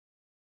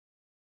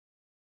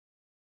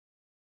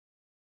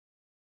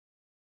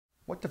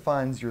What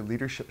defines your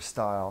leadership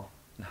style,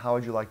 and how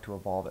would you like to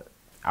evolve it?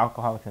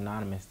 Alcoholics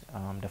Anonymous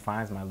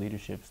defines my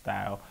leadership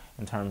style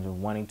in terms of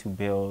wanting to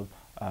build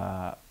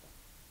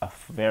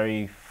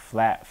very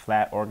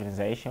flat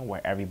organization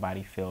where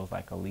everybody feels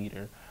like a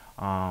leader.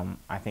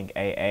 I think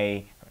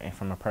AA, and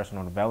from a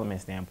personal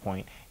development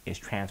standpoint, is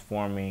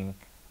transforming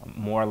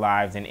more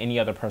lives than any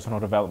other personal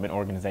development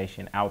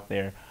organization out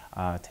there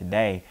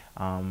today.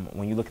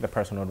 When you look at the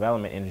personal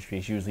development industry,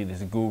 it's usually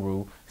this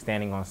guru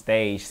standing on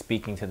stage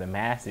speaking to the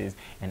masses,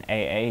 and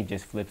AA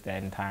just flips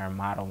that entire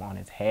model on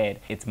its head.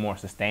 It's more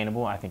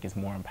sustainable, I think it's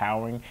more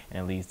empowering,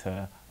 and it leads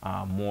to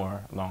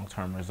more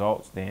long-term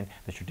results than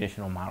the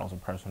traditional models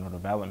of personal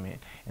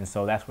development. And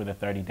so that's where the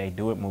 30-day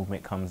do it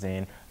movement comes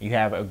in. You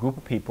have a group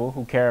of people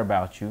who care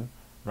about you,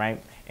 right?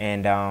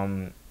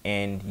 And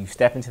you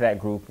step into that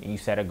group and you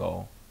set a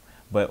goal.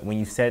 But when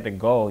you set a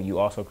goal, you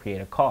also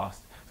create a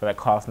cost. So that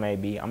cost may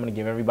be, I'm going to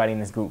give everybody in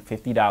this group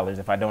 $50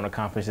 if I don't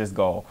accomplish this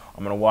goal.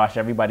 I'm going to wash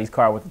everybody's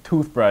car with a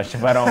toothbrush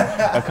if I don't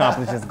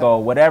accomplish this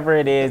goal. Whatever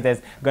it is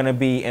that's going to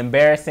be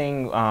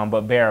embarrassing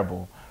but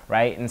bearable,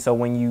 right? And so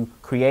when you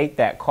create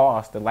that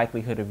cost, the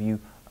likelihood of you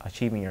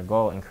achieving your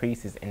goal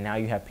increases, and now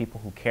you have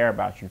people who care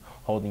about you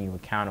holding you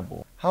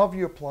accountable. How have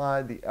you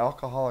applied the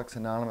Alcoholics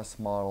Anonymous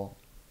model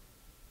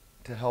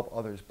to help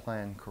others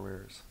plan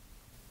careers?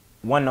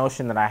 One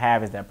notion that I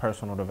have is that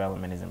personal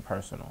development isn't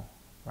personal,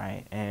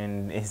 right?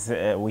 And it's,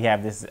 we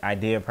have this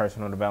idea of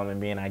personal development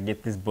being, I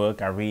get this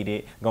book, I read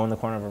it, go in the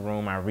corner of a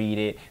room, I read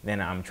it,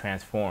 then I'm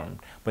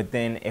transformed. But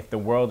then if the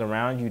world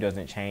around you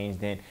doesn't change,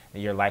 then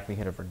your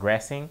likelihood of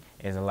regressing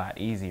is a lot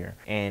easier.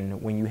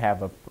 And when you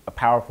have a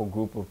powerful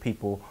group of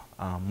people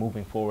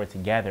moving forward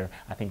together,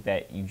 I think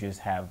that you just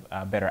have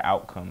better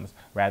outcomes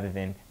rather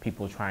than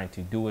people trying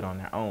to do it on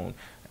their own.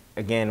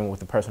 Again, with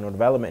the personal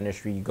development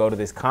industry, you go to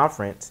this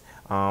conference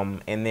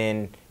and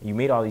then you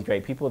meet all these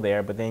great people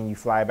there, but then you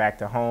fly back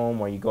to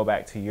home or you go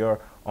back to your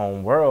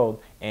own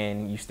world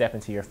and you step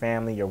into your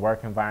family, your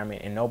work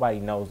environment, and nobody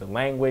knows the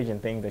language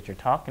and things that you're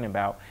talking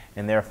about,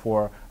 and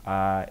therefore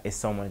it's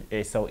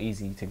so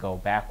easy to go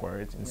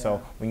backwards. And so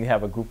when you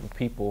have a group of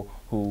people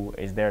who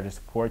is there to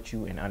support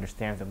you and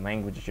understands the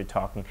language that you're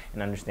talking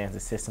and understands the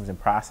systems and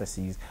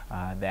processes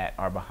that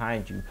are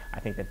behind you,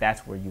 I think that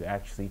that's where you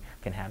actually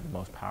can have the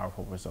most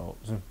powerful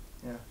results.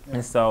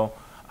 And so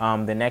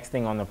the next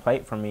thing on the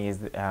plate for me is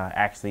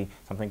actually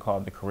something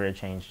called the Career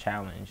Change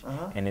Challenge.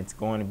 And it's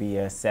going to be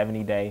a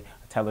 70-day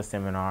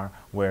teleseminar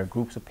where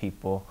groups of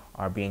people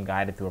are being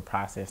guided through a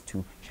process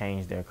to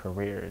change their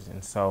careers.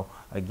 And so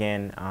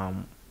again,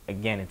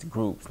 it's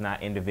groups,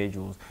 not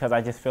individuals, because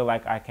I just feel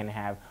like I can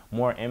have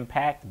more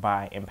impact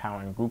by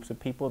empowering groups of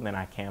people than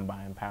I can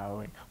by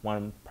empowering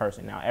one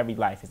person. Now, every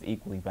life is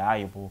equally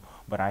valuable,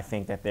 but I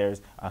think that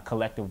there's a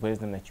collective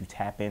wisdom that you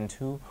tap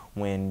into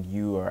when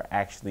you are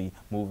actually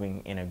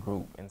moving in a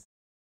group. And